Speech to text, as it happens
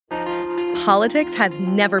Politics has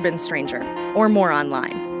never been stranger or more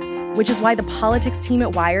online, which is why the politics team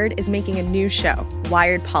at Wired is making a new show,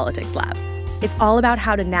 Wired Politics Lab. It's all about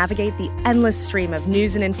how to navigate the endless stream of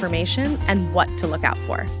news and information and what to look out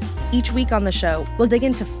for. Each week on the show, we'll dig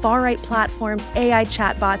into far-right platforms, AI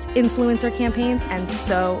chatbots, influencer campaigns, and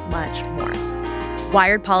so much more.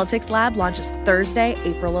 Wired Politics Lab launches Thursday,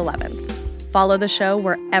 April 11th. Follow the show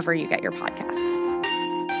wherever you get your podcasts.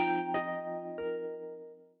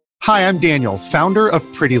 Hi, I'm Daniel, founder of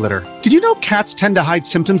Pretty Litter. Did you know cats tend to hide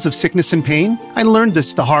symptoms of sickness and pain? I learned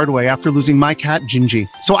this the hard way after losing my cat, Gingy.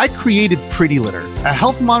 So I created Pretty Litter, a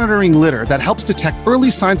health monitoring litter that helps detect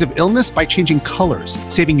early signs of illness by changing colors,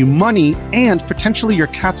 saving you money and potentially your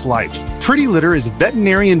cat's life. Pretty Litter is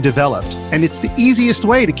veterinarian developed, and it's the easiest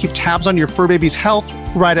way to keep tabs on your fur baby's health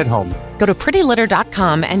right at home. Go to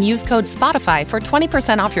prettylitter.com and use code SPOTIFY for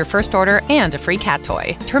 20% off your first order and a free cat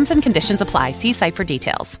toy. Terms and conditions apply. See site for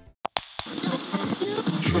details.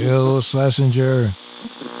 Jill Schlesinger.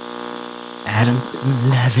 Adam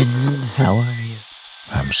Levin, how are you?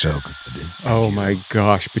 I'm so good. Oh my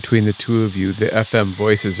gosh, between the two of you, the FM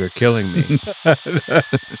voices are killing me.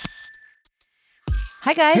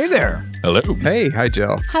 Hi, guys. Hey there. Hello. Hey, hi,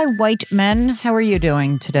 Jill. Hi, white men. How are you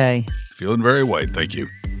doing today? Feeling very white, thank you.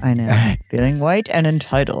 I know. Feeling white and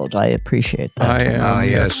entitled. I appreciate that. I am. Oh,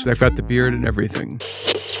 yes. I've got the beard and everything.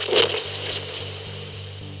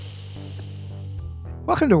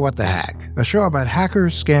 Welcome to What the Hack, a show about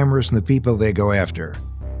hackers, scammers, and the people they go after.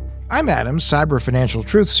 I'm Adam, cyber financial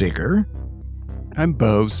truth seeker. I'm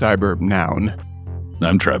Bo, cyber noun.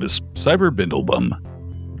 I'm Travis, cyber bindlebum.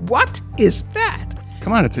 What is that?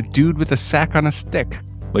 Come on, it's a dude with a sack on a stick.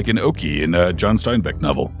 Like an Okie in a John Steinbeck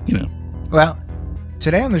novel, you know. Well,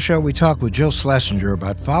 today on the show we talk with Jill Schlesinger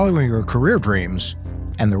about following your career dreams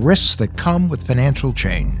and the risks that come with financial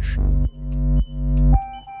change.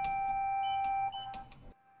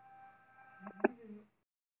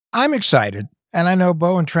 I'm excited, and I know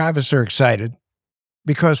Bo and Travis are excited,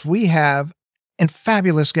 because we have a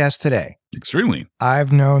fabulous guest today. Extremely.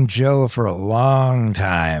 I've known Jill for a long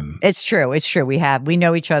time. It's true. It's true. We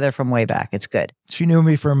know each other from way back. It's good. She knew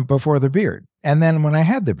me from before the beard, and then when I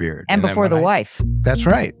had the beard. And before the wife. That's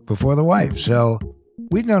right, before the wife. So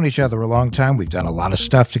we've known each other a long time. We've done a lot of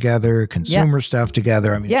stuff together, consumer stuff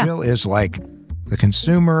together. I mean, Jill is like the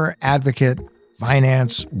consumer advocate,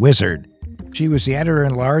 finance wizard. She was the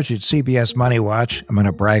editor-in-large at CBS Money Watch. I'm going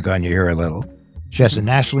to brag on you here a little. She has a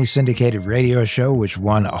nationally syndicated radio show which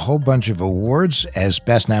won a whole bunch of awards as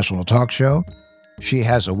Best National Talk Show. She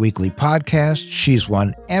has a weekly podcast. She's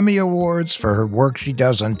won Emmy Awards for her work she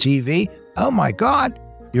does on TV. Oh my God.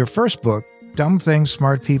 Your first book, Dumb Things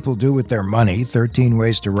Smart People Do With Their Money, 13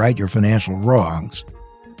 Ways to Right Your Financial Wrongs.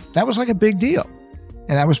 That was like a big deal.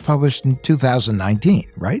 And that was published in 2019,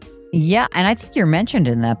 right? Yeah, and I think you're mentioned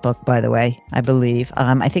in that book, by the way, I believe.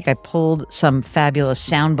 I think I pulled some fabulous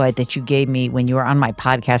soundbite that you gave me when you were on my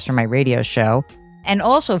podcast or my radio show. And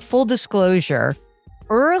also, full disclosure,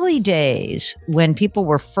 early days when people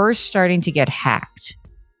were first starting to get hacked,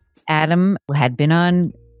 Adam had been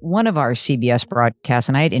on one of our CBS broadcasts,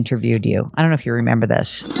 and I had interviewed you. I don't know if you remember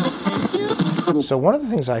this. So one of the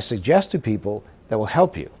things I suggest to people that will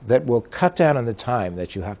help you, that will cut down on the time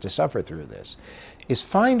that you have to suffer through this, is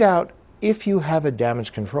find out if you have a damage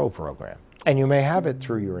control program. And you may have it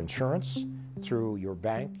through your insurance, through your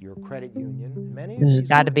bank, your credit union. This has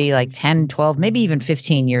got to be like 10, 12, maybe even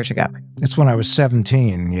 15 years ago. That's when I was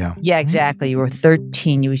 17, yeah. Yeah, exactly. You were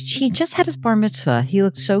 13. He just had his bar mitzvah. He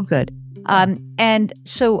looked so good. And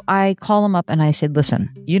so I call him up and I said, listen,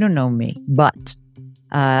 you don't know me, but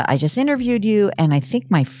I just interviewed you, and I think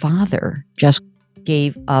my father just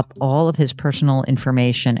gave up all of his personal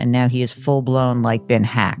information, and now he is full-blown, like, been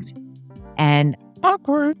hacked. And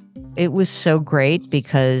awkward. It was so great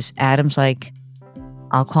because Adam's like,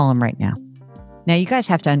 I'll call him right now. Now, you guys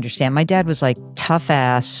have to understand, my dad was like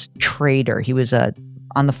tough-ass trader. He was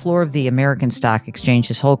on the floor of the American Stock Exchange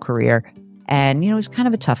his whole career, and, he's kind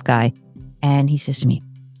of a tough guy. And he says to me,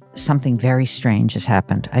 something very strange has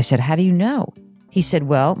happened. I said, how do you know? He said,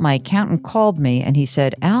 well, my accountant called me and he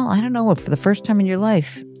said, Al, I don't know if for the first time in your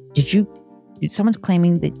life, someone's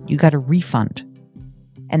claiming that you got a refund.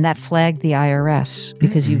 And that flagged the IRS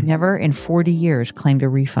because you've never in 40 years claimed a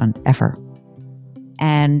refund ever.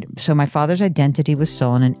 And so my father's identity was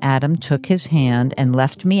stolen, and Adam took his hand and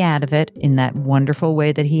left me out of it in that wonderful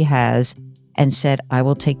way that he has and said, I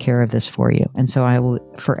will take care of this for you. And so I will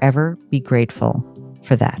forever be grateful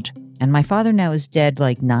for that. And my father now is dead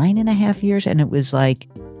like 9.5 years. And it was like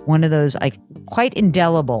one of those, like, quite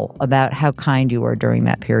indelible about how kind you were during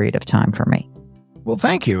that period of time for me. Well,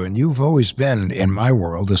 thank you. And you've always been, in my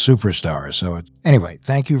world, a superstar. So anyway,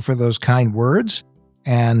 thank you for those kind words.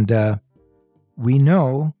 And we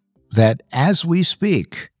know that as we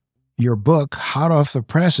speak, your book, hot off the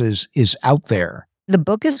presses, is out there. The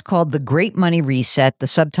book is called The Great Money Reset. The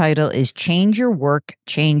subtitle is Change Your Work,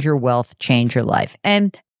 Change Your Wealth, Change Your Life.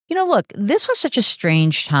 And, look, this was such a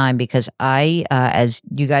strange time because I, as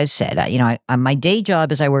you guys said, my day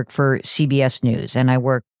job is I work for CBS News and I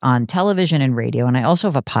work on television and radio. And I also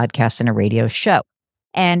have a podcast and a radio show.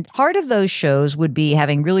 And part of those shows would be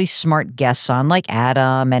having really smart guests on, like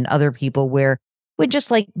Adam and other people, where would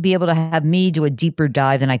just be able to have me do a deeper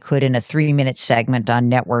dive than I could in a 3-minute segment on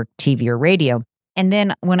network TV or radio. And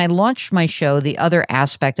then when I launched my show, the other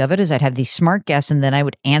aspect of it is I'd have these smart guests and then I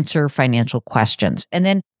would answer financial questions. And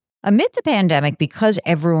then amid the pandemic, because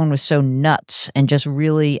everyone was so nuts and just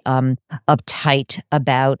really uptight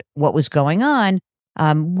about what was going on,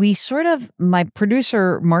 we my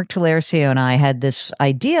producer, Mark Talercio, and I had this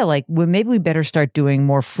idea, maybe we better start doing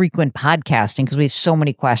more frequent podcasting because we have so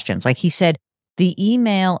many questions. Like he said, the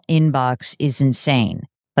email inbox is insane.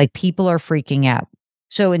 People are freaking out.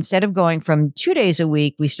 So instead of going from 2 days a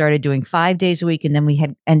week, we started doing 5 days a week, and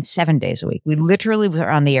then 7 days a week. We literally were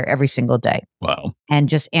on the air every single day. Wow. And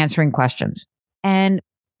just answering questions. And,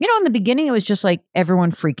 in the beginning, it was just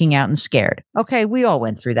everyone freaking out and scared. Okay, we all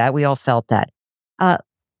went through that. We all felt that.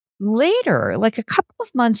 Later, a couple of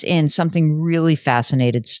months in, something really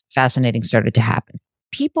fascinating started to happen.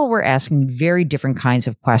 People were asking very different kinds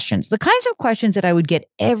of questions. The kinds of questions that I would get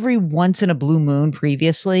every once in a blue moon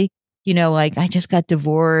previously. I just got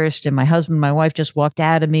divorced and my husband, my wife just walked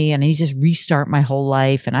out of me and I need to just restart my whole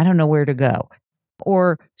life and I don't know where to go.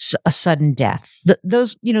 Or a sudden death.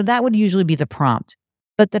 Those, that would usually be the prompt.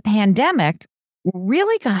 But the pandemic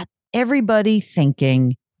really got everybody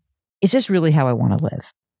thinking, is this really how I want to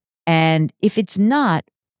live? And if it's not,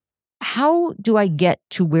 how do I get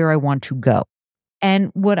to where I want to go? And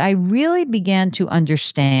what I really began to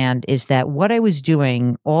understand is that what I was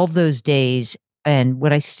doing all those days and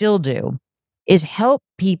what I still do is help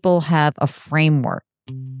people have a framework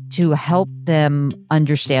to help them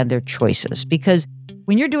understand their choices. Because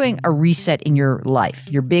when you're doing a reset in your life,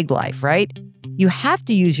 your big life, right? You have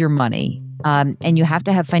to use your money and you have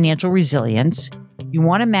to have financial resilience. You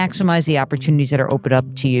want to maximize the opportunities that are opened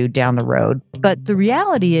up to you down the road. But the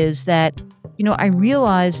reality is that, I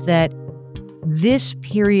realized that this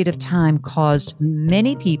period of time caused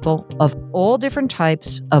many people of all different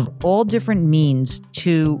types, of all different means,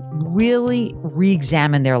 to really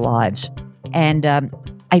re-examine their lives. And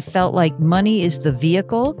I felt like money is the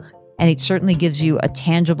vehicle, and it certainly gives you a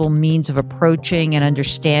tangible means of approaching and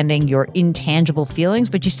understanding your intangible feelings,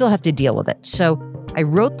 but you still have to deal with it. So I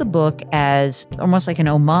wrote the book as almost like an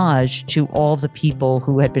homage to all the people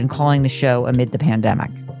who had been calling the show amid the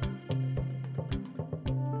pandemic.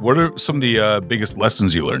 What are some of the biggest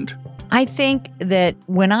lessons you learned? I think that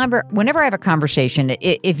whenever I have a conversation,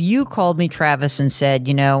 if you called me, Travis, and said,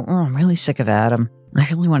 I'm really sick of Adam. I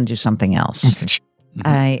really want to do something else.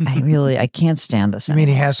 I can't stand this. You mean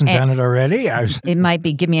he hasn't done it already? It might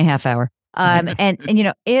be. Give me a half hour.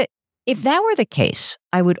 If that were the case,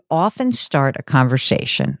 I would often start a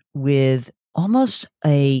conversation with almost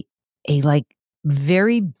a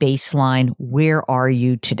very baseline, where are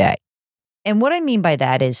you today? And what I mean by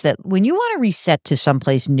that is that when you want to reset to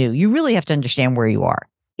someplace new, you really have to understand where you are.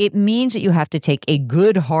 It means that you have to take a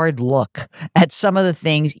good, hard look at some of the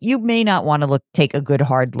things you may not want to take a good,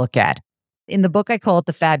 hard look at. In the book, I call it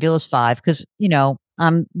the Fabulous Five because,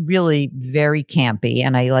 I'm really very campy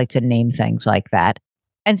and I like to name things like that.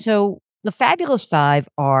 And so the Fabulous Five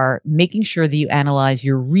are making sure that you analyze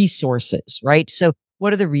your resources, right? So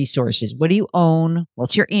what are the resources? What do you own?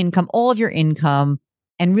 What's your income? All of your income,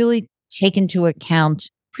 and really take into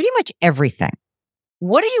account pretty much everything.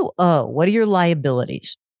 What do you owe? What are your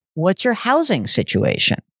liabilities? What's your housing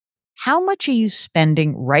situation? How much are you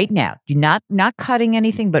spending right now? You're not cutting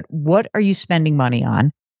anything, but what are you spending money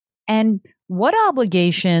on? And what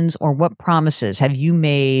obligations or what promises have you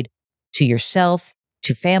made to yourself,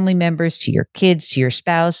 to family members, to your kids, to your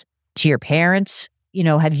spouse, to your parents?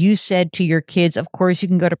 Have you said to your kids, of course you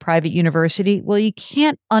can go to private university? Well, you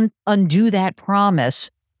can't undo that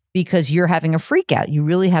promise because you're having a freak out. You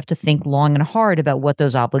really have to think long and hard about what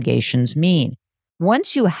those obligations mean.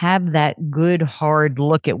 Once you have that good, hard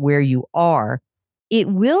look at where you are, it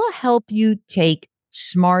will help you take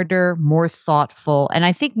smarter, more thoughtful, and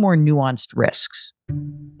I think more nuanced risks.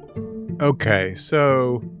 Okay,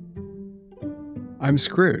 so I'm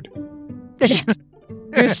screwed.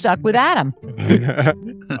 You're stuck with Adam.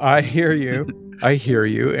 I hear you. I hear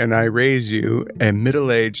you, and I raise you, a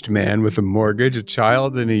middle-aged man with a mortgage, a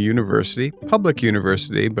child in a university, public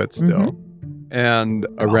university, but still, and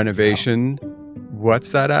a renovation.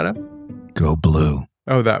 What's that, Adam? Go Blue.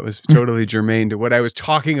 Oh, that was totally germane to what I was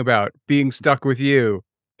talking about, being stuck with you.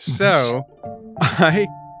 So,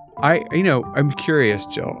 I'm curious,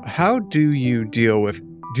 Jill, how do you deal with,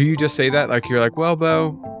 do you just say that? Like, you're like, well,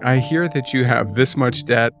 Bo, I hear that you have this much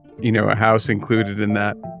debt, a house included in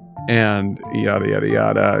that, and yada, yada,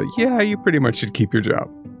 yada. Yeah, you pretty much should keep your job.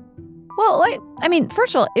 Well,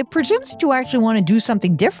 first of all, it presumes that you actually want to do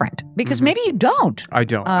something different, because maybe you don't. I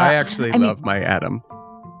don't. I actually love my Adam.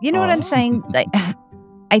 You know what I'm saying?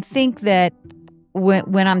 I think that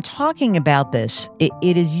when I'm talking about this,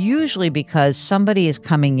 it is usually because somebody is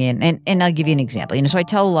coming in, and I'll give you an example. So I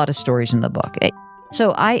tell a lot of stories in the book.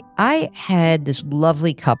 So I had this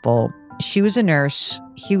lovely couple. She was a nurse.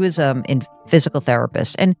 He was a physical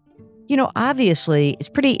therapist. And, obviously, it's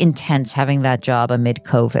pretty intense having that job amid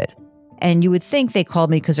COVID. And you would think they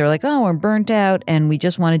called me because they're like, oh, we're burnt out and we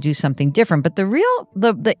just want to do something different. But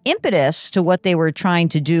the impetus to what they were trying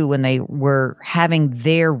to do when they were having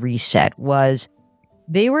their reset was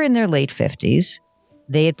they were in their late 50s.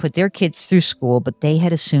 They had put their kids through school, but they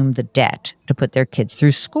had assumed the debt to put their kids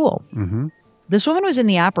through school. Mm-hmm. This woman was in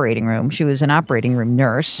the operating room. She was an operating room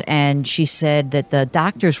nurse. And she said that the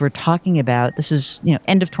doctors were talking about, this is,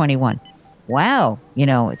 end of 21. Wow,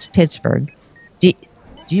 it's Pittsburgh.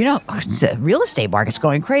 Do you know, the real estate market's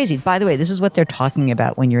going crazy. By the way, this is what they're talking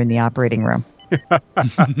about when you're in the operating room.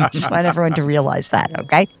 Just want everyone to realize that,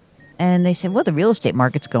 okay? And they said, well, the real estate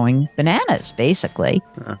market's going bananas, basically.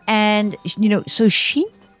 And, so she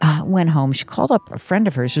went home. She called up a friend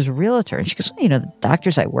of hers who's a realtor. And she goes, the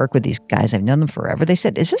doctors I work with, these guys, I've known them forever. They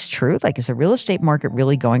said, is this true? Like, is the real estate market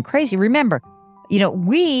really going crazy? Remember,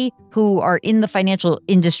 we who are in the financial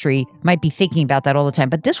industry might be thinking about that all the time,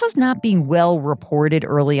 but this was not being well reported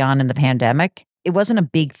early on in the pandemic. It wasn't a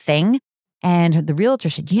big thing. And the realtor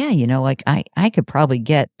said, yeah, I could probably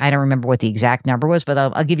get, I don't remember what the exact number was, but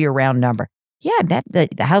I'll give you a round number. Yeah, I bet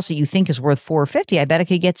the house that you think is worth $450, I bet I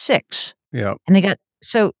could get $6. Yeah. And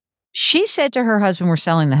so she said to her husband, we're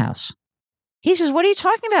selling the house. He says, what are you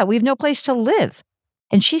talking about? We have no place to live.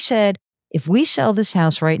 And she said, if we sell this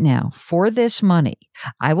house right now for this money,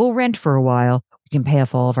 I will rent for a while. We can pay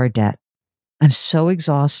off all of our debt. I'm so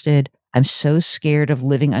exhausted. I'm so scared of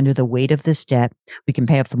living under the weight of this debt. We can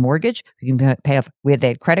pay off the mortgage. We can pay off, we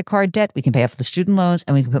had credit card debt. We can pay off the student loans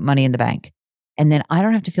and we can put money in the bank. And then I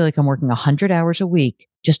don't have to feel like I'm working 100 hours a week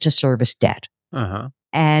just to service debt. Uh-huh.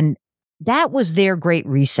 And that was their great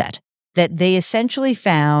reset, that they essentially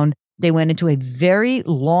found they went into a very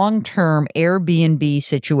long-term Airbnb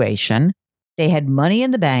situation. They had money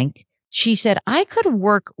in the bank. She said, I could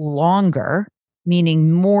work longer,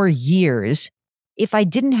 meaning more years, if I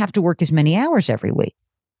didn't have to work as many hours every week.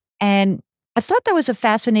 And I thought that was a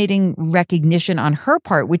fascinating recognition on her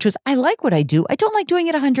part, which was, I like what I do. I don't like doing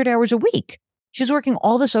it 100 hours a week. She's working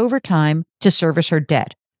all this overtime to service her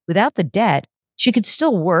debt. Without the debt, she could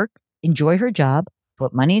still work, enjoy her job,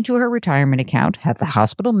 put money into her retirement account, have the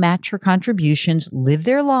hospital match her contributions, live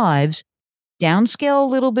their lives, downscale a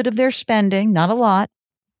little bit of their spending, not a lot.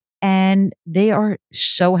 And they are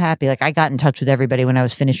so happy. Like, I got in touch with everybody when I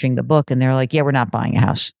was finishing the book and they're like, yeah, we're not buying a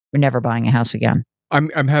house. We're never buying a house again. I'm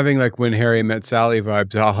having like When Harry Met Sally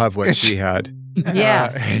vibes. I'll have what she had.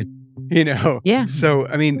 Yeah. Yeah. So,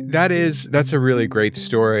 that's a really great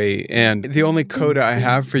story. And the only coda I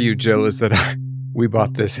have for you, Jill, is that we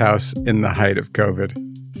bought this house in the height of COVID.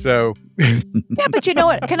 So. Yeah, but you know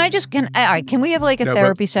what? Can we have like a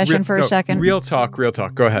therapy session for a second? Real talk.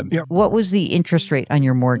 Go ahead. Yep. What was the interest rate on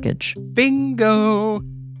your mortgage? Bingo.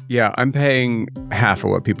 Yeah, I'm paying half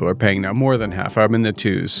of what people are paying now, more than half. I'm in the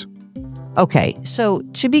 2s. Okay, so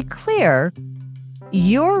to be clear,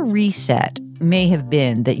 your reset may have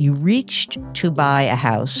been that you reached to buy a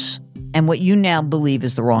house and what you now believe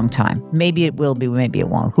is the wrong time. Maybe it will be, maybe it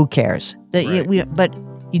won't. Who cares? Right. But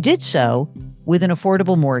you did so with an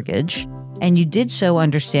affordable mortgage, and you did so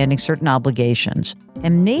understanding certain obligations.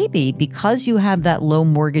 And maybe because you have that low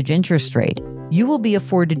mortgage interest rate, you will be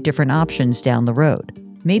afforded different options down the road.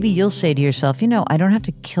 Maybe you'll say to yourself, I don't have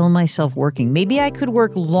to kill myself working. Maybe I could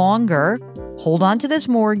work longer, hold on to this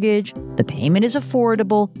mortgage. The payment is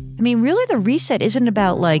affordable. Really, the reset isn't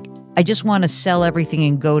about like, I just want to sell everything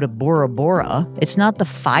and go to Bora Bora. It's not the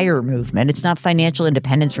FIRE movement. It's not financial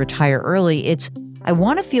independence, retire early. It's, I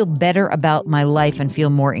want to feel better about my life and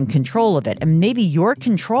feel more in control of it. And maybe your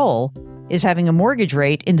control is having a mortgage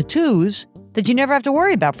rate in the 2s that you never have to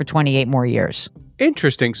worry about for 28 more years.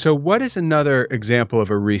 Interesting. So what is another example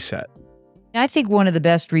of a reset? I think one of the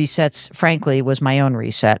best resets, frankly, was my own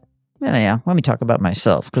reset. Yeah, let me talk about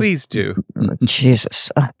myself. Please do.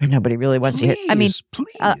 Jesus, nobody really wants to hear. I mean,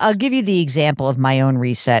 I'll give you the example of my own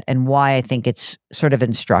reset and why I think it's sort of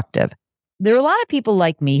instructive. There are a lot of people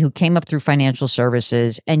like me who came up through financial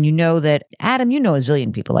services, and you know that, Adam, you know a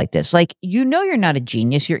zillion people like this. Like, you know you're not a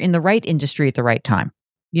genius. You're in the right industry at the right time.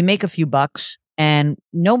 You make a few bucks, and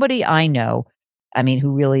nobody I know, I mean,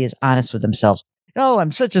 who really is honest with themselves, oh,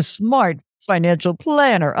 I'm such a smart financial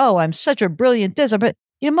planner. Oh, I'm such a brilliant this. But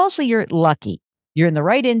mostly you're lucky. You're in the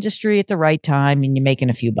right industry at the right time, and you're making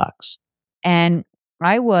a few bucks. And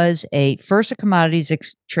I was first a commodities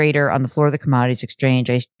trader on the floor of the commodities exchange.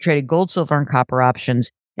 I traded gold, silver, and copper options.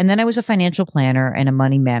 And then I was a financial planner and a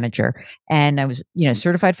money manager. And I was,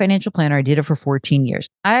 certified financial planner. I did it for 14 years.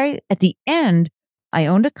 At the end, I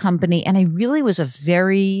owned a company, and I really was a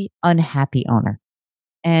very unhappy owner.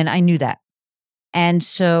 And I knew that. And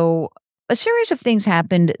so a series of things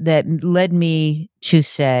happened that led me to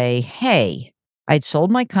say, hey, I'd sold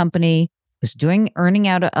my company, was earning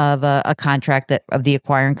out of a contract of the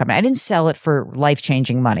acquiring company. I didn't sell it for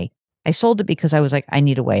life-changing money. I sold it because I was like, I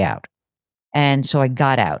need a way out. And so I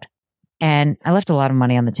got out. And I left a lot of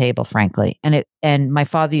money on the table, frankly. And my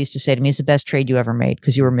father used to say to me, it's the best trade you ever made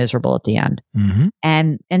because you were miserable at the end. Mm-hmm.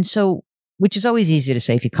 And so, which is always easy to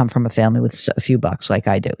say if you come from a family with a few bucks like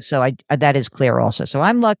I do. So that is clear also. So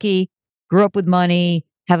I'm lucky, grew up with money,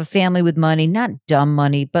 have a family with money, not dumb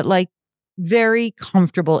money, but like very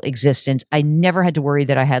comfortable existence. I never had to worry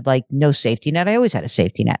that I had like no safety net. I always had a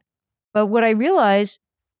safety net. But what I realized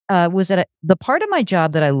was that the part of my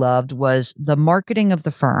job that I loved was the marketing of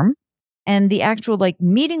the firm and the actual like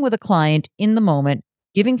meeting with a client in the moment,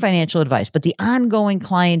 giving financial advice. But the ongoing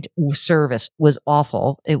client service was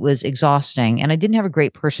awful. It was exhausting. And I didn't have a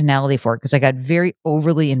great personality for it because I got very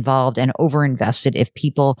overly involved and overinvested if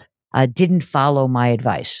people didn't follow my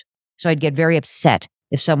advice. So I'd get very upset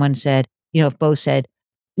if someone said, if Bo said,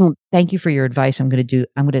 thank you for your advice. I'm going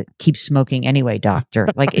to keep smoking anyway, doctor.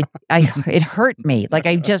 Like it hurt me. Like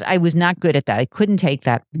I was not good at that. I couldn't take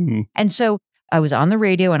that. Mm-hmm. And so I was on the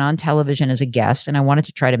radio and on television as a guest, and I wanted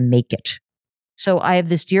to try to make it. So I have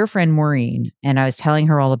this dear friend, Maureen, and I was telling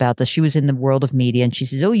her all about this. She was in the world of media, and she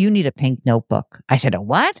says, oh, you need a pink notebook. I said, a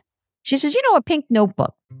what? She says, a pink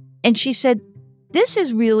notebook. And she said, this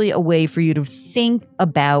is really a way for you to think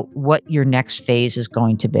about what your next phase is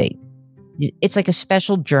going to be. It's like a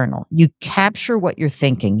special journal. You capture what you're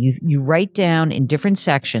thinking. You write down in different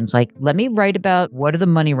sections, like, let me write about what are the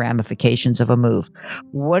money ramifications of a move?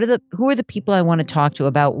 Who are the people I want to talk to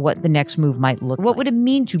about what the next move might look like? What would it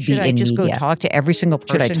mean to be in media? Should I just go talk to every single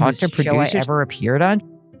person whose show I ever appeared on?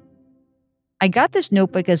 I got this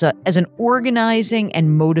notebook as an organizing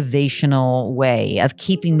and motivational way of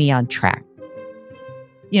keeping me on track.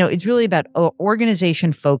 It's really about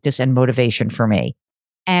organization, focus, and motivation for me.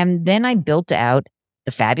 And then I built out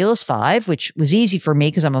the Fabulous Five, which was easy for me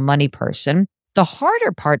because I'm a money person. The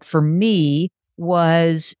harder part for me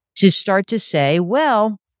was to start to say,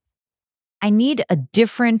 well, I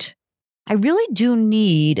really do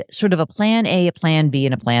need sort of a plan A, a plan B,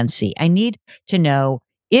 and a plan C. I need to know,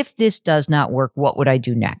 if this does not work, what would I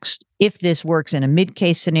do next? If this works in a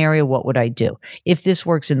mid-case scenario, what would I do? If this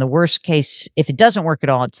works in the worst case, if it doesn't work at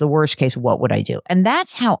all, it's the worst case, what would I do? And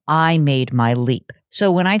that's how I made my leap. So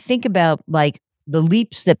when I think about like the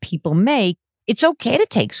leaps that people make, it's okay to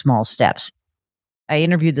take small steps. I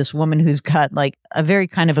interviewed this woman who's got like a very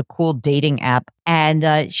kind of a cool dating app.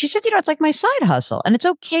 And she said, it's like my side hustle. And it's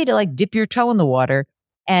okay to like dip your toe in the water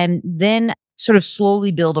and then sort of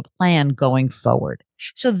slowly build a plan going forward.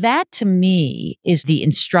 So that to me is the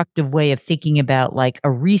instructive way of thinking about like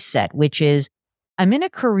a reset, which is I'm in a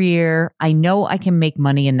career. I know I can make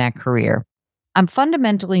money in that career. I'm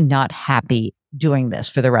fundamentally not happy doing this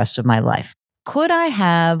for the rest of my life. Could I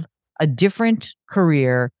have a different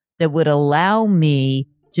career that would allow me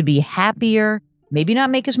to be happier, maybe not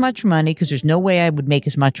make as much money because there's no way I would make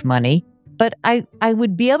as much money, but I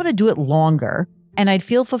would be able to do it longer and I'd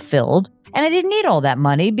feel fulfilled. And I didn't need all that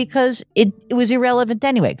money because it was irrelevant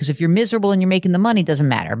anyway. Because if you're miserable and you're making the money, it doesn't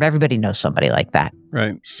matter. Everybody knows somebody like that.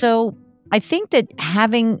 Right. So I think that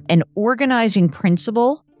having an organizing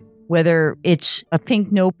principle, whether it's a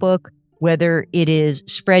pink notebook, whether it is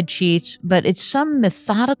spreadsheets, but it's some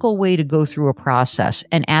methodical way to go through a process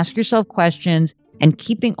and ask yourself questions and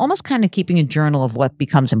almost kind of keeping a journal of what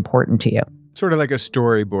becomes important to you. Sort of like a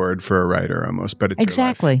storyboard for a writer almost, but it's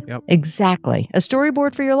exactly. Your life. Yep. Exactly. A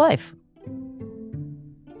storyboard for your life.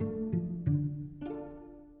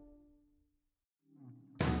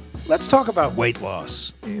 Let's talk about weight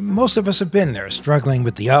loss. Most of us have been there, struggling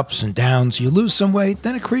with the ups and downs. You lose some weight,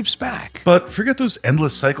 then it creeps back. But forget those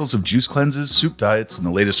endless cycles of juice cleanses, soup diets, and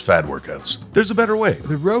the latest fad workouts. There's a better way.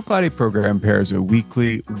 The Rogue Body program pairs a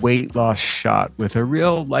weekly weight loss shot with a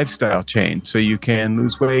real lifestyle change so you can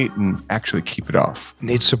lose weight and actually keep it off.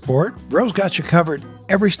 Need support? Ro's got you covered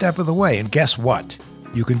every step of the way. And guess what?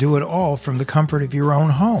 You can do it all from the comfort of your own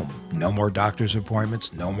home. No more doctor's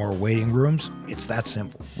appointments, no more waiting rooms. It's that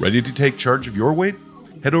simple. Ready to take charge of your weight?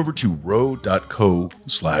 Head over to ro.co/Adam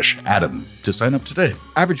to sign up today.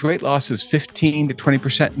 Average weight loss is 15 to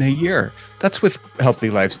 20% in a year. That's with healthy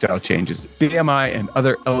lifestyle changes. BMI and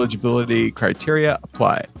other eligibility criteria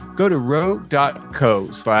apply. Go to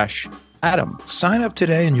ro.co/Adam. Sign up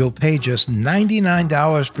today and you'll pay just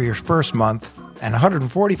 $99 for your first month and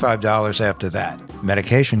 $145 after that.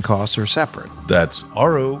 Medication costs are separate. That's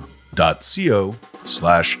ro.co/ADAM.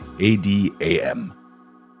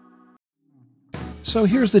 So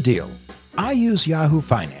here's the deal. I use Yahoo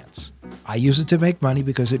Finance. I use it to make money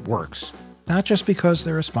because it works, not just because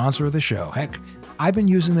they're a sponsor of the show. Heck, I've been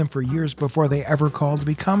using them for years before they ever called to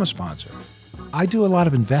become a sponsor. I do a lot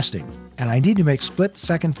of investing, and I need to make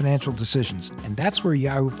split-second financial decisions, and that's where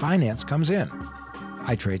Yahoo Finance comes in.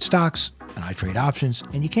 I trade stocks, and I trade options,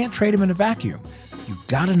 and you can't trade them in a vacuum. You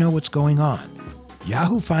gotta know what's going on.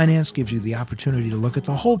 Yahoo Finance gives you the opportunity to look at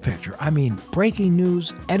the whole picture. I mean, breaking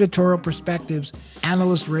news, editorial perspectives,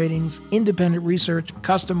 analyst ratings, independent research,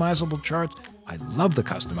 customizable charts. I love the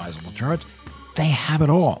customizable charts. They have it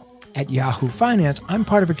all. At Yahoo Finance, I'm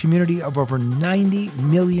part of a community of over 90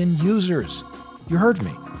 million users. You heard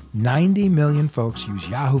me. 90 million folks use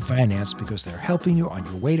Yahoo Finance because they're helping you on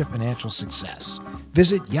your way to financial success.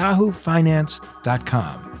 Visit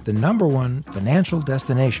yahoofinance.com, the #1 financial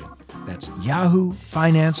destination. That's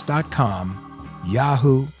yahoofinance.com,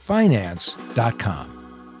 yahoofinance.com.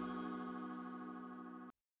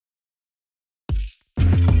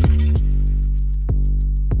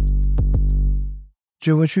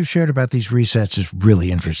 Joe, what you shared about these resets is really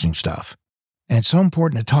interesting stuff. And it's so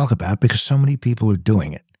important to talk about because so many people are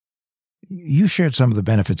doing it. You shared some of the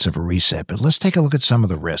benefits of a reset, but let's take a look at some of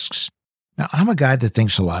the risks. Now, I'm a guy that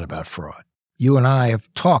thinks a lot about fraud. You and I have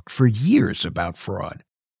talked for years about fraud.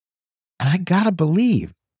 And I gotta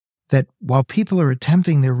believe that while people are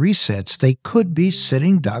attempting their resets, they could be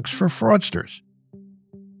sitting ducks for fraudsters.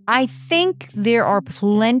 I think there are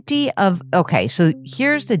plenty of... Okay, so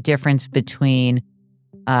here's the difference between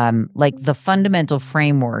like the fundamental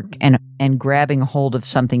framework and grabbing hold of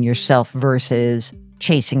something yourself versus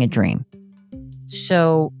chasing a dream.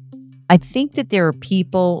 So I think that there are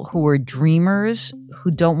people who are dreamers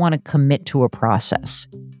who don't want to commit to a process.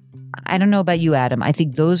 I don't know about you, Adam. I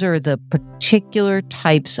think those are the particular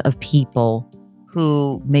types of people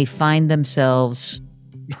who may find themselves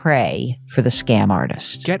prey for the scam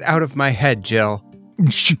artist. Get out of my head, Jill.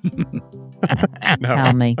 No.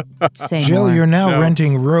 Tell me. Say Jill, more. You're now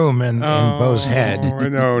renting room in Bo's head.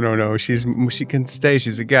 No. She can stay.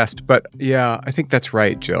 She's a guest. But yeah, I think that's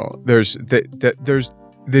right, Jill. There's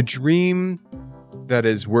the dream that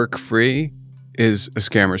is work free is a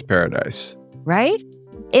scammer's paradise. Right?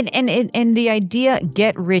 And the idea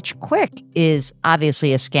get rich quick is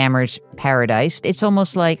obviously a scammer's paradise. It's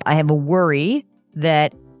almost like I have a worry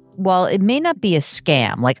that while it may not be a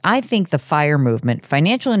scam, like I think the FIRE movement,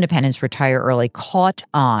 financial independence, retire early, caught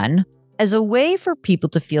on as a way for people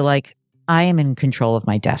to feel like I am in control of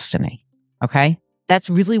my destiny. Okay? That's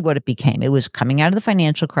really what it became. It was coming out of the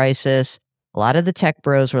financial crisis. A lot of the tech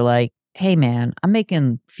bros were like, hey man, I'm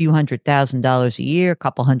making a few $100,000 a year, a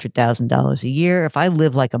couple $100,000 a year. If I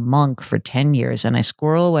live like a monk for 10 years and I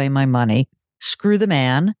squirrel away my money, screw the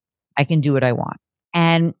man, I can do what I want.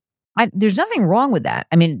 And there's nothing wrong with that.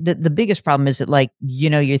 I mean, the biggest problem is that, like,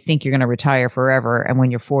 you think you're going to retire forever. And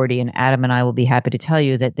when you're 40, and Adam and I will be happy to tell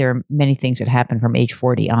you that there are many things that happen from age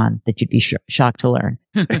 40 on that you'd be shocked to learn.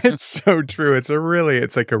 It's so true. It's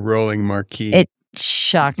like a rolling marquee. It's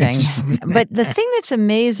shocking. But the thing that's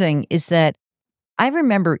amazing is that I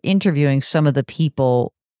remember interviewing some of the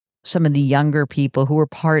younger people who were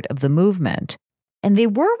part of the movement, and they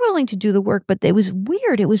were willing to do the work, but it was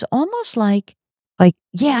weird. It was almost like,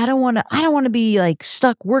 yeah, I don't want to be like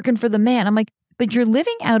stuck working for the man. I'm like, but you're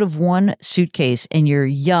living out of one suitcase and you're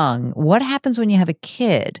young. What happens when you have a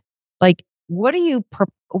kid? Like, what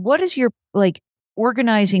is your like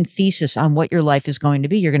organizing thesis on what your life is going to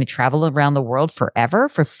be? You're going to travel around the world forever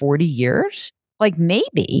for 40 years? Like,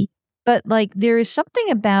 maybe, but like there is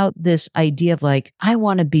something about this idea of like, I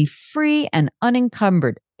want to be free and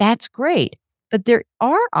unencumbered. That's great. But there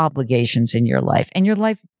are obligations in your life, and your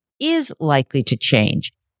life is likely to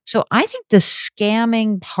change. So I think the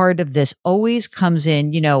scamming part of this always comes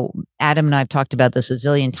in, Adam and I have talked about this a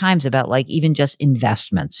zillion times about like even just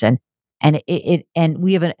investments and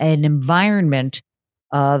we have an environment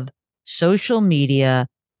of social media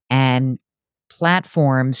and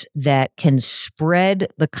platforms that can spread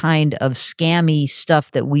the kind of scammy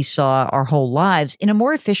stuff that we saw our whole lives in a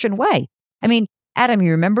more efficient way. I mean, Adam,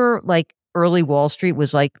 you remember like early Wall Street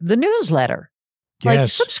was like the newsletter. Like,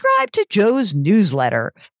 Yes. subscribe to Joe's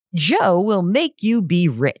newsletter. Joe will make you be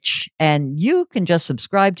rich. And you can just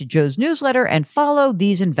subscribe to Joe's newsletter and follow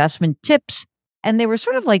these investment tips. And they were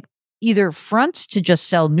sort of like either fronts to just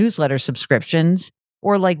sell newsletter subscriptions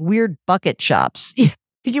or like weird bucket shops.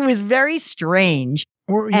 It was very strange.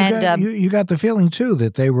 Or you got the feeling, too,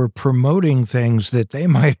 that they were promoting things that they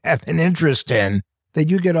might have an interest in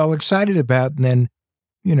that you get all excited about. And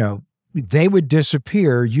then, they would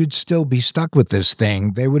disappear. You'd still be stuck with this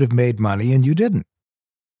thing. They would have made money and you didn't.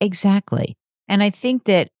 Exactly. And I think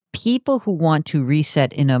that people who want to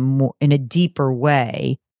reset in a deeper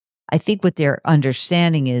way, I think what they're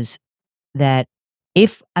understanding is that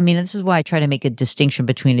this is why I try to make a distinction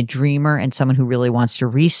between a dreamer and someone who really wants to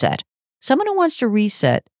reset. Someone who wants to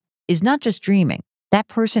reset is not just dreaming. That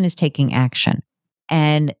person is taking action.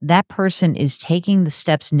 And that person is taking the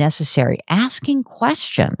steps necessary, asking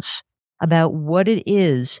questions about what it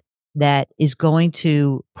is that is going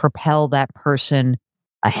to propel that person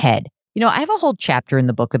ahead. I have a whole chapter in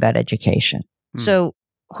the book about education. So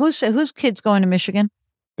whose kid's going to Michigan?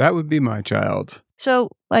 That would be my child.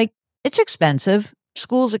 So like, it's expensive.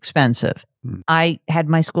 School's expensive. I had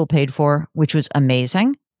my school paid for, which was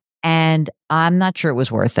amazing. And I'm not sure it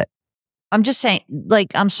was worth it. I'm just saying,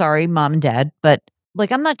 like, I'm sorry, mom and dad, but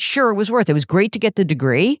like, I'm not sure it was worth it. It was great to get the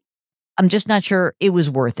degree. I'm just not sure it was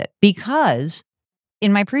worth it because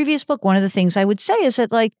in my previous book, one of the things I would say is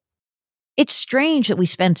that like, it's strange that we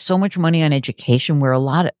spend so much money on education where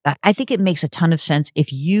I think it makes a ton of sense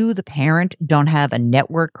if you, the parent, don't have a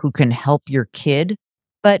network who can help your kid.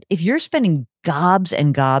 But if you're spending gobs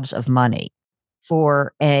and gobs of money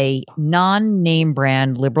for a non-name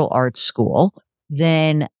brand liberal arts school,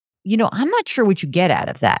 then, I'm not sure what you get out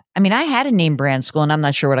of that. I mean, I had a name brand school and I'm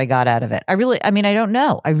not sure what I got out of it. I don't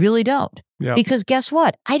know. I really don't. Yeah. Because guess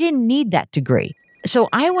what? I didn't need that degree. So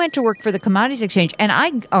I went to work for the Commodities Exchange and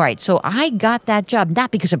I got that job,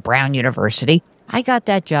 not because of Brown University. I got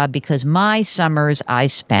that job because my summers I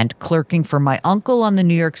spent clerking for my uncle on the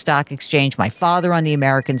New York Stock Exchange, my father on the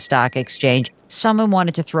American Stock Exchange. Someone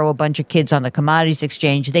wanted to throw a bunch of kids on the Commodities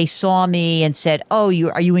Exchange. They saw me and said, are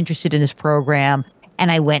you interested in this program?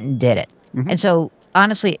 And I went and did it. Mm-hmm. And so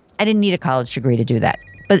honestly, I didn't need a college degree to do that.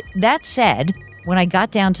 But that said, when I got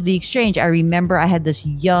down to the exchange, I remember I had this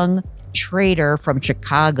young trader from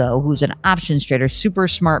Chicago who's an options trader, super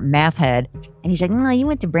smart math head. And he's like, no, you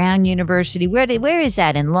went to Brown University. Where is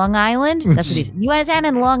that? In Long Island? That's what he said. You want that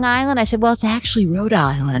in Long Island? I said, well, it's actually Rhode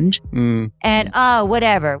Island. And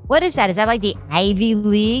whatever. What is that? Is that like the Ivy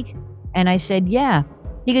League? And I said, yeah.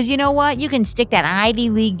 He goes, you know what? You can stick that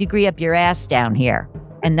Ivy League degree up your ass down here.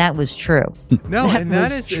 And that was true. No,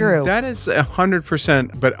 that is true. That is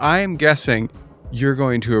 100%. But I am guessing you're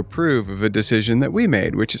going to approve of a decision that we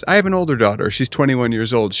made, which is I have an older daughter. She's 21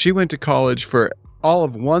 years old. She went to college for all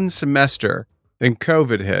of one semester. Then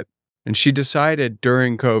COVID hit. And she decided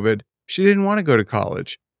during COVID, she didn't want to go to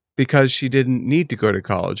college because she didn't need to go to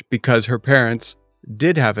college because her parents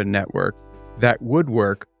did have a network that would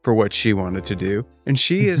work for what she wanted to do. And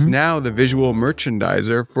she is now the visual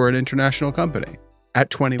merchandiser for an international company at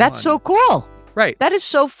 21. That's so cool. Right. That is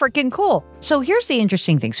so freaking cool. So here's the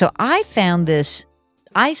interesting thing. So I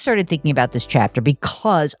started thinking about this chapter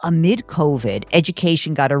because amid COVID,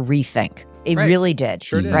 education got a rethink. It really did.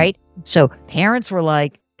 Sure did. Right? So parents were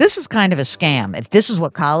like, this is kind of a scam. If this is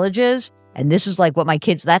what college is, and this is like what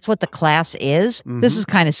that's what the class is, this is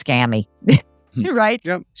kind of scammy. Right?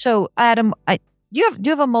 Yep. So Adam, do you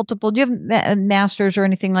have a master's or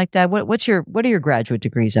anything like that? What are your graduate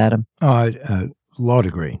degrees, Adam? Law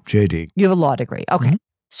degree, JD. You have a law degree. Okay. Mm-hmm.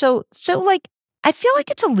 So like, I feel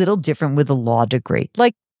like it's a little different with a law degree.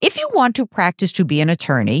 Like, if you want to practice to be an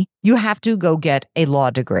attorney, you have to go get a law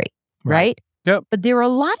degree, right? Yep. But there are a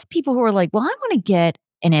lot of people who are like, well, I want to get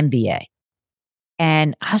an MBA.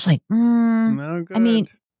 And I was like, No good. I mean,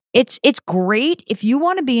 it's great if you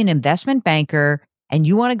want to be an investment banker and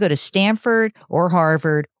you want to go to Stanford or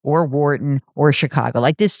Harvard or Wharton or Chicago,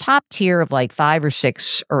 like this top tier of like 5 or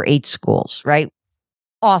 6 or 8 schools, right?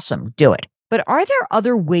 Awesome, do it. But are there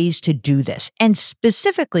other ways to do this? And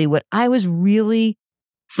specifically, what I was really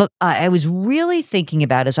thinking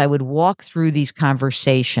about as I would walk through these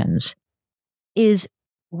conversations is,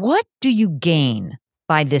 what do you gain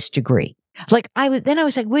by this degree. Like I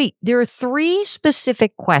was like, wait, there are 3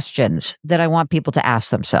 specific questions that I want people to ask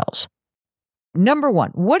themselves. Number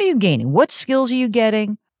 1, what are you gaining? What skills are you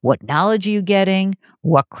getting? What knowledge are you getting?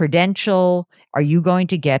 What credential are you going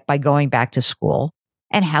to get by going back to school?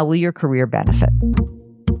 And how will your career benefit?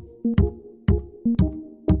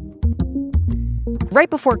 Right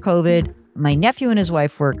before COVID, my nephew and his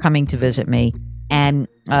wife were coming to visit me. And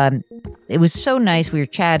it was so nice. We were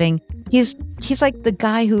chatting. He's like the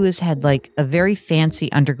guy who has had like a very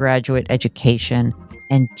fancy undergraduate education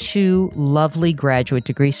and 2 lovely graduate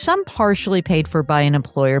degrees, some partially paid for by an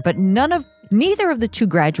employer, but neither of the 2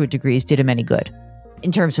 graduate degrees did him any good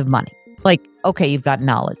in terms of money. Like, okay, you've got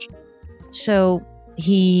knowledge. So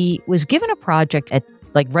he was given a project at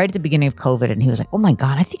like right at the beginning of COVID, and he was like, oh my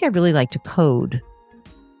God, I think I really like to code.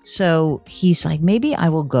 So he's like, maybe I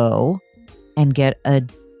will go and get a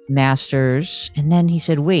master's. And then he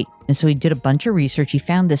said, wait. And so he did a bunch of research. He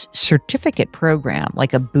found this certificate program,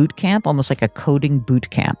 like a boot camp, almost like a coding boot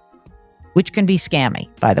camp, which can be scammy,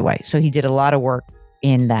 by the way. So he did a lot of work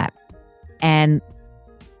in that. And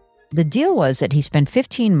the deal was that he spent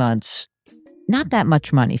 15 months, not that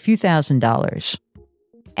much money, a few $1,000s.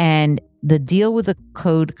 And the deal with the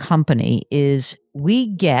code company is we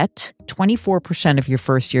get 24% of your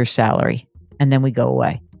first year's salary, and then we go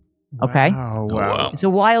away. Okay. Wow. It's a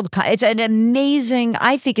wild, it's an amazing,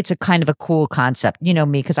 I think it's a kind of a cool concept. You know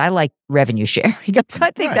me, because I like revenue sharing.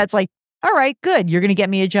 I think that's like, all right, good. You're going to get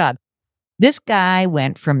me a job. This guy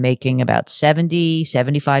went from making about $70,000,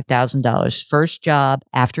 $75,000. First job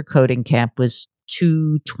after coding camp was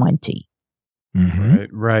 $220,000.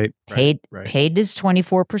 Mm-hmm. Right. Paid his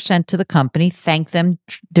 24% to the company. Thanked them.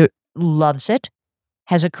 Loves it.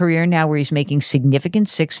 Has a career now where he's making significant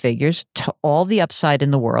 6 figures, to all the upside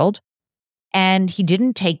in the world. And he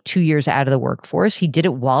didn't take 2 years out of the workforce. He did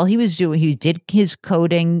it while he did his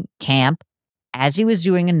coding camp. As he was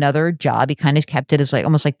doing another job, he kind of kept it as like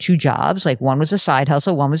almost like 2 jobs. Like one was a side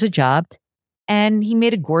hustle, one was a job. And he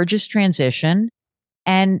made a gorgeous transition.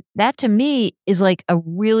 And that to me is like a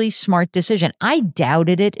really smart decision. I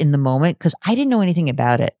doubted it in the moment because I didn't know anything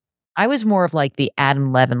about it. I was more of like the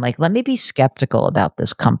Adam Levin, like, let me be skeptical about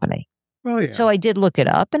this company. Well, yeah. So I did look it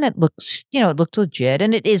up, and it looks, it looked legit,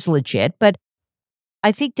 and it is legit. But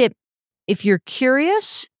I think that if you're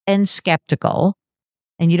curious and skeptical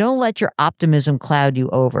and you don't let your optimism cloud you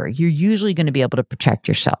over, you're usually going to be able to protect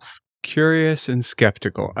yourself. Curious and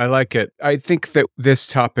skeptical. I like it. I think that this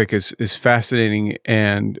topic is fascinating,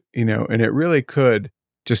 and and it really could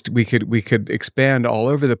we could expand all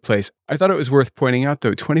over the place. I thought it was worth pointing out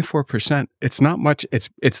though, 24%, it's not much.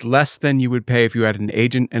 It's less than you would pay if you had an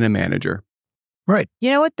agent and a manager. Right.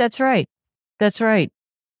 You know what? That's right. That's right.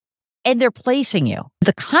 And they're placing you.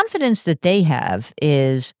 The confidence that they have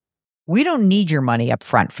is, we don't need your money up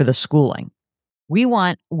front for the schooling. We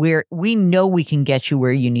know we can get you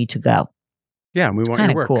where you need to go. Yeah, and we want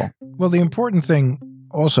your work. Cool. Well, the important thing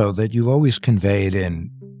also that you've always conveyed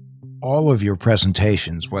in all of your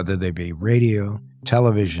presentations, whether they be radio,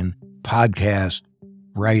 television, podcast,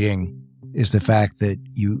 writing, is the fact that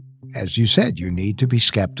you, as you said, you need to be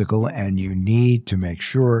skeptical, and you need to make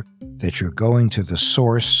sure that you're going to the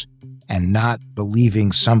source and not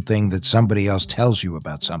believing something that somebody else tells you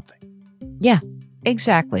about something. Yeah,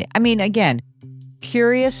 exactly. I mean, again,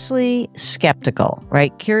 curiously skeptical,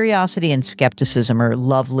 right? Curiosity and skepticism are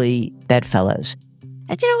lovely bedfellows.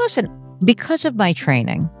 And listen, because of my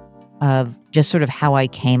training of just sort of how I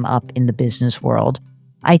came up in the business world,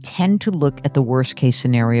 I tend to look at the worst case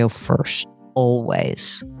scenario first.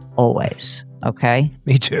 Always. Okay?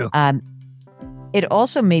 Me too. It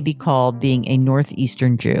also may be called being a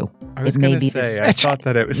Northeastern Jew. I was going to say, I thought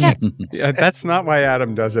that it was... Yeah, that's not why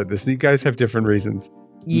Adam does it. You guys have different reasons.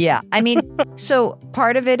 Yeah. I mean, so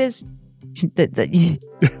part of it is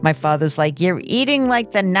my father's like, you're eating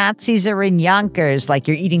like the Nazis are in Yonkers, like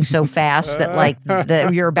you're eating so fast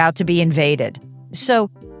that you're about to be invaded. So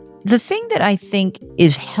the thing that I think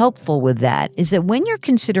is helpful with that is that when you're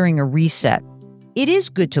considering a reset, it is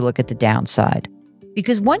good to look at the downside,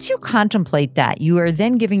 because once you contemplate that, you are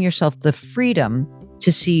then giving yourself the freedom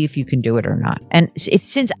to see if you can do it or not. And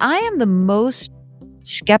since I am the most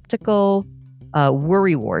skeptical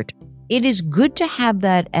worrywart, it is good to have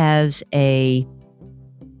that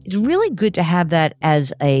it's really good to have that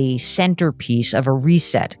as a centerpiece of a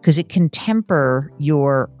reset, because it can temper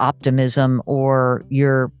your optimism or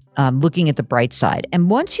your looking at the bright side. And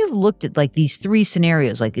once you've looked at like these 3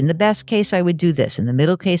 scenarios, like in the best case, I would do this. In the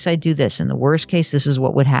middle case, I do this. In the worst case, this is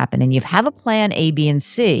what would happen. And you have a plan A, B, and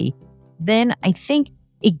C, then I think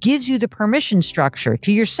it gives you the permission structure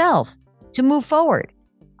to yourself to move forward.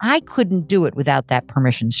 I couldn't do it without that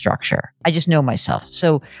permission structure. I just know myself.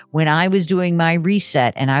 So when I was doing my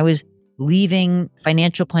reset and I was leaving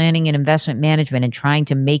financial planning and investment management and trying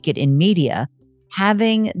to make it in media,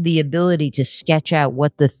 having the ability to sketch out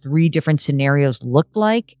what the 3 different scenarios looked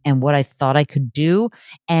like and what I thought I could do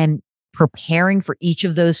and preparing for each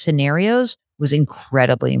of those scenarios was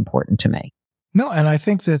incredibly important to me. No, and I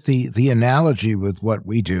think that the analogy with what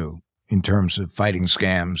we do in terms of fighting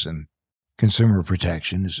scams and consumer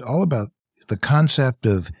protection is all about the concept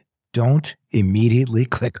of don't immediately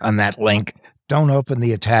click on that link. Don't open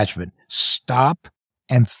the attachment. Stop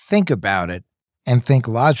and think about it and think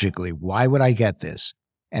logically, why would I get this?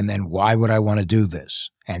 And then why would I want to do this?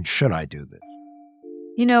 And should I do this?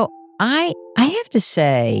 You know, I have to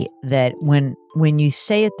say that when you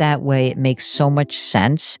say it that way, it makes so much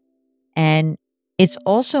sense. And it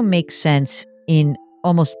also makes sense in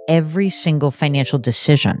almost every single financial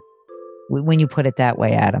decision when you put it that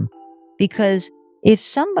way, Adam. Because if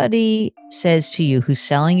somebody says to you who's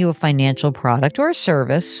selling you a financial product or a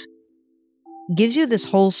service, gives you this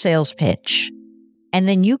whole sales pitch, and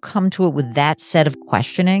then you come to it with that set of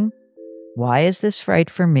questioning, why is this right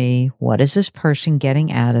for me? What is this person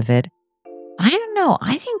getting out of it? I don't know.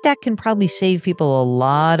 I think that can probably save people a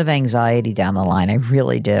lot of anxiety down the line. I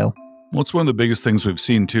really do. Well, it's one of the biggest things we've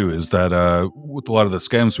seen, too, is that with a lot of the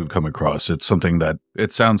scams we've come across, it's something that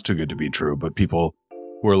it sounds too good to be true, but people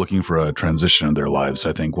who are looking for a transition in their lives,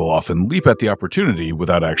 I think, will often leap at the opportunity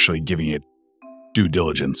without actually giving it due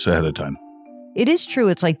diligence ahead of time. It is true.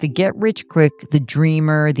 It's like the get-rich-quick, the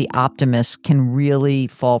dreamer, the optimist can really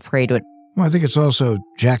fall prey to it. Well, I think it's also,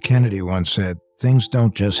 Jack Kennedy once said, things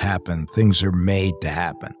don't just happen, things are made to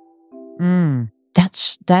happen.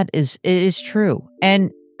 It is true.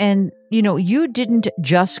 And you know, you didn't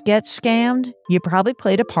just get scammed. You probably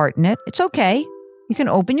played a part in it. It's okay. You can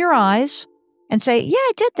open your eyes and say, yeah,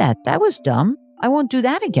 I did that. That was dumb. I won't do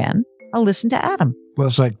that again. I'll listen to Adam. Well,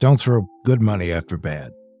 it's like, don't throw good money after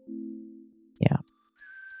bad. Yeah.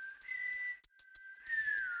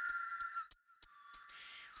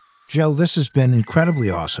 Jill, this has been incredibly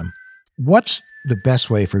awesome. What's the best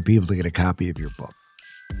way for people to get a copy of your book?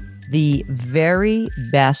 The very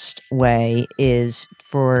best way is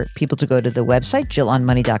for people to go to the website,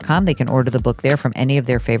 JillOnMoney.com. They can order the book there from any of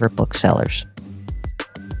their favorite booksellers.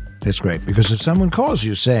 That's great, because if someone calls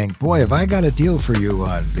you saying, boy, have I got a deal for you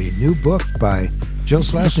on the new book by Jill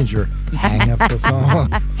Schlesinger, hang up the phone.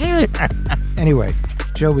 Anyway,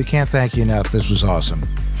 Jill, we can't thank you enough. This was awesome.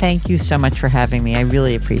 Thank you so much for having me. I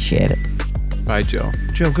really appreciate it. Bye, Jill.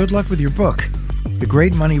 Jill, good luck with your book, The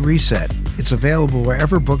Great Money Reset. It's available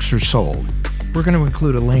wherever books are sold. We're going to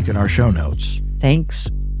include a link in our show notes. Thanks.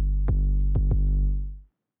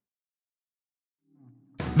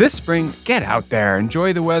 This spring, get out there,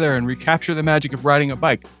 enjoy the weather, and recapture the magic of riding a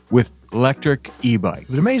bike with electric e-bike.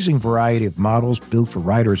 With an amazing variety of models built for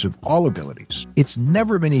riders of all abilities, it's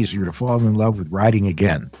never been easier to fall in love with riding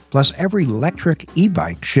again. Plus, every electric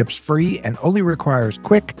e-bike ships free and only requires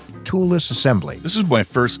quick, toolless assembly. This is my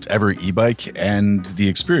first ever e-bike, and the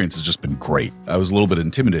experience has just been great. I was a little bit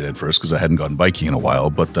intimidated at first because I hadn't gone biking in a while,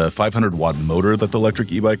 but the 500-watt motor that the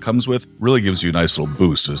electric e-bike comes with really gives you a nice little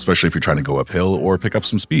boost, especially if you're trying to go uphill or pick up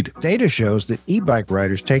some speed. Data shows that e-bike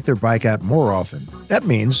riders take their bike out more often. That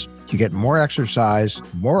means you get more exercise,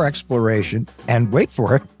 more exploration, and wait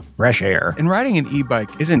for it, fresh air. And riding an e-bike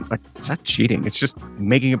it's not cheating. It's just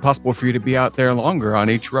making it possible for you to be out there longer on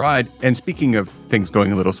each ride. And speaking of things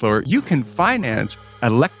going a little slower, you can finance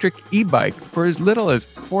electric e-bike for as little as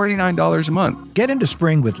 $49 a month. Get into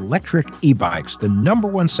spring with electric e-bikes, the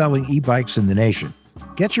 #1 selling e-bikes in the nation.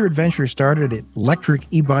 Get your adventure started at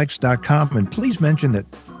electricebikes.com, and please mention that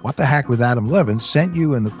What the Hack with Adam Levin sent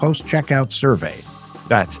you in the post-checkout survey.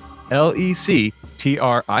 That's LECTRIC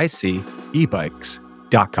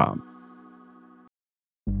ebikes.com.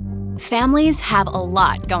 Families have a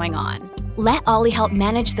lot going on. Let Ollie help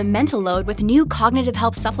manage the mental load with new cognitive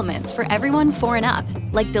help supplements for everyone 4 and up,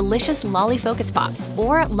 like delicious Lolly Focus Pops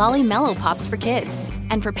or Lolly Mellow Pops for kids.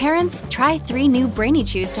 And for parents, try 3 new Brainy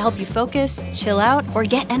Chews to help you focus, chill out, or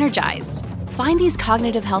get energized. Find these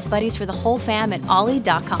cognitive health buddies for the whole fam at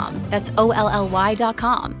ollie.com. That's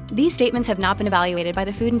OLLY.com. These statements have not been evaluated by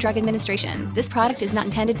the Food and Drug Administration. This product is not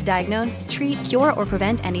intended to diagnose, treat, cure, or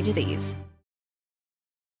prevent any disease.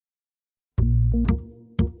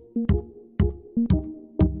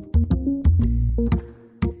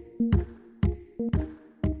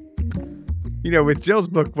 You know, with Jill's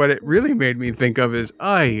book, what it really made me think of is,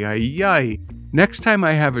 next time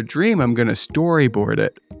I have a dream, I'm going to storyboard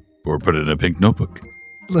it. Or put it in a pink notebook.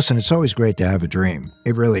 Listen, it's always great to have a dream.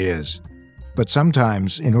 It really is. But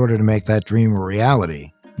sometimes, in order to make that dream a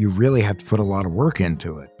reality, you really have to put a lot of work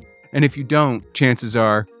into it. And if you don't, chances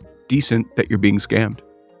are decent that you're being scammed.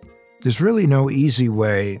 There's really no easy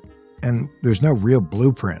way, and there's no real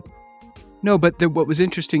blueprint. No, but what was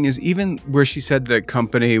interesting is even where she said the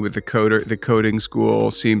company with the coding school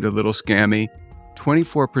seemed a little scammy,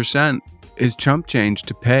 24% is chump change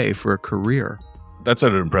to pay for a career. That's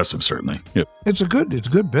impressive, certainly. Yep. It's a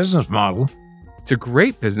good business model. It's a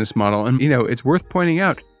great business model. And, it's worth pointing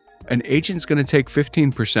out, an agent's going to take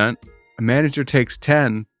 15%, a manager takes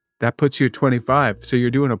 10, that puts you at 25. So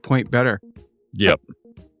you're doing a point better. Yep.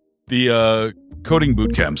 The coding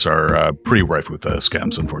boot camps are pretty rife with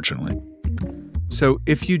scams, unfortunately. So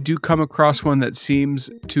if you do come across one that seems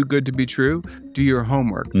too good to be true, do your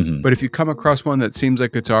homework. Mm-hmm. But if you come across one that seems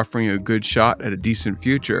like it's offering a good shot at a decent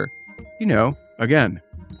future, again,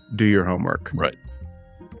 do your homework. Right.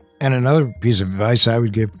 And another piece of advice I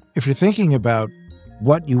would give, if you're thinking about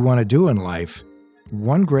what you want to do in life,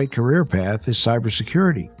 one great career path is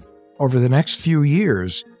cybersecurity. Over the next few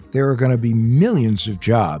years, there are going to be millions of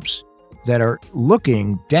jobs that are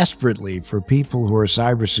looking desperately for people who are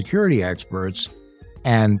cybersecurity experts,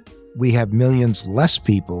 and we have millions less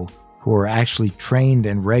people who are actually trained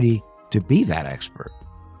and ready to be that expert.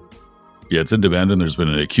 Yeah, it's in demand, and there's been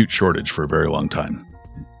an acute shortage for a very long time.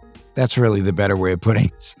 That's really the better way of putting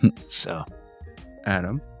it. So,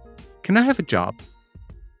 Adam, can I have a job?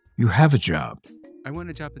 You have a job. I want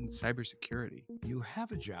a job in cybersecurity. You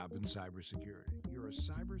have a job in cybersecurity. You're a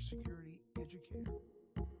cybersecurity educator.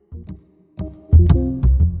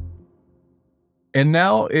 And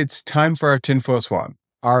now it's time for our tinfoil swan.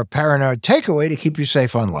 Our paranoid takeaway to keep you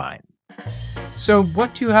safe online. So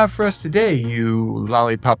what do you have for us today, you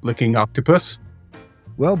lollipop-licking octopus?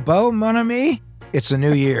 Well, Beau, mon ami, it's a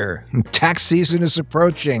new year. Tax season is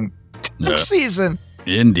approaching. Tax season!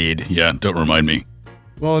 Indeed. Yeah, don't remind me.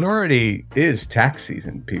 Well, it already is tax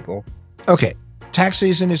season, people. Okay, tax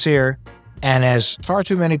season is here, and as far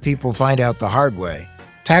too many people find out the hard way,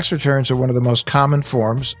 tax returns are one of the most common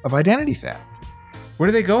forms of identity theft. What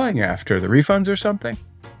are they going after? The refunds or something?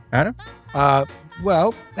 Adam?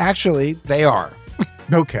 Well, actually, they are.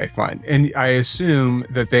 Okay, fine. And I assume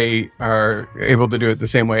that they are able to do it the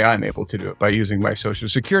same way I'm able to do it, by using my social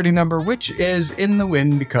security number, which is in the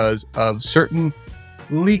wind because of certain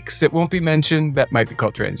leaks that won't be mentioned that might be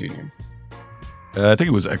called TransUnion. I think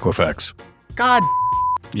it was Equifax. God.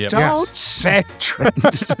 Yep. Don't say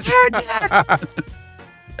TransUnion.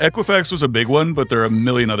 Equifax was a big one, but there are a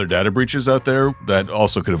million other data breaches out there that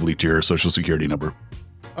also could have leaked your social security number.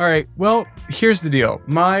 All right, well, here's the deal.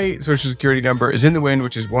 My social security number is in the wind,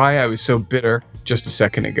 which is why I was so bitter just a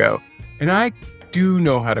second ago. And I do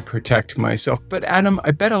know how to protect myself, but Adam,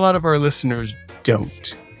 I bet a lot of our listeners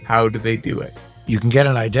don't. How do they do it? You can get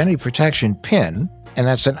an identity protection PIN, and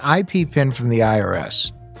that's an IP PIN from the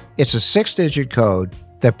IRS. It's a 6-digit code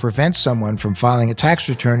that prevents someone from filing a tax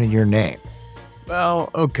return in your name. Well,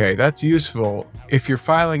 okay, that's useful. If you're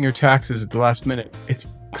filing your taxes at the last minute, it's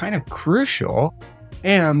kind of crucial.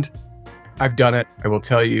 And I've done it. I will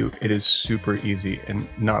tell you, it is super easy and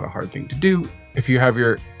not a hard thing to do. If you have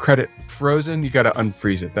your credit frozen, you got to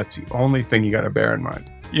unfreeze it. That's the only thing you got to bear in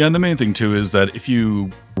mind. Yeah, and the main thing, too, is that if you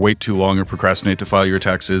wait too long or procrastinate to file your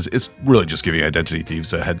taxes, it's really just giving identity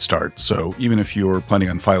thieves a head start. So even if you're planning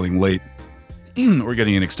on filing late or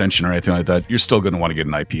getting an extension or anything like that, you're still going to want to get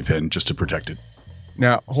an IP PIN just to protect it.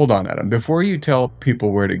 Now, hold on, Adam. Before you tell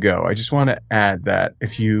people where to go, I just want to add that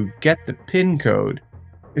if you get the PIN code,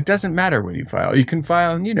 it doesn't matter when you file. You can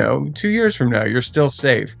file, 2 years from now, you're still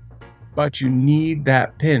safe. But you need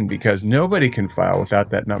that PIN because nobody can file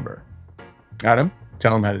without that number. Adam,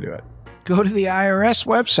 tell them how to do it. Go to the IRS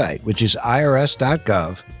website, which is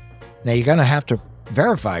irs.gov. Now, you're going to have to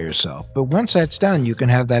verify yourself, but once that's done, you can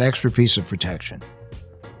have that extra piece of protection,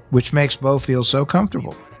 which makes Beau feel so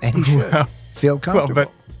comfortable. And he should feel comfortable.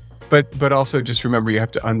 Well, but also just remember you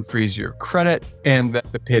have to unfreeze your credit, and that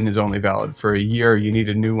the PIN is only valid for a year. You need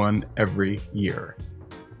a new one every year.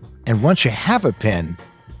 And once you have a PIN,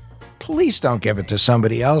 please don't give it to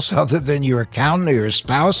somebody else other than your accountant or your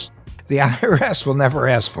spouse. The IRS will never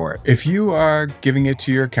ask for it. If you are giving it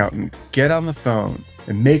to your accountant, get on the phone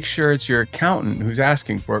and make sure it's your accountant who's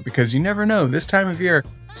asking for it, because you never know. This time of year,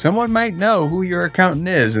 someone might know who your accountant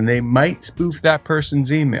is, and they might spoof that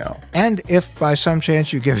person's email. And if by some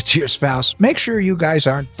chance you give it to your spouse, make sure you guys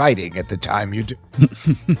aren't fighting at the time you do.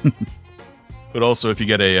 But also, if you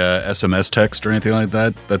get a SMS text or anything like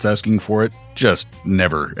that that's asking for it, just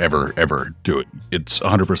never, ever, ever do it. It's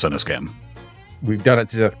 100% a scam. We've done it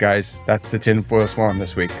to death, guys. That's the tinfoil swan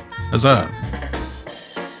this week. Huzzah.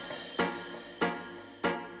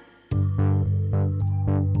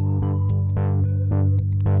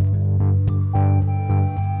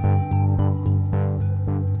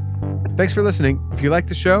 Thanks for listening. If you like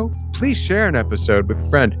the show, please share an episode with a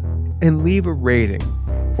friend and leave a rating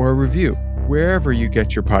or a review wherever you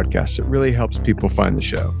get your podcasts. It really helps people find the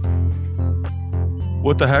show.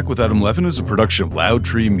 What the Hack with Adam Levin is a production of Loud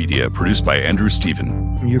Tree Media, produced by Andrew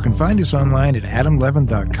Stephen. You can find us online at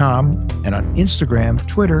adamlevin.com and on Instagram,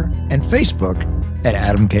 Twitter, and Facebook at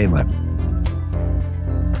Adam K. Levin.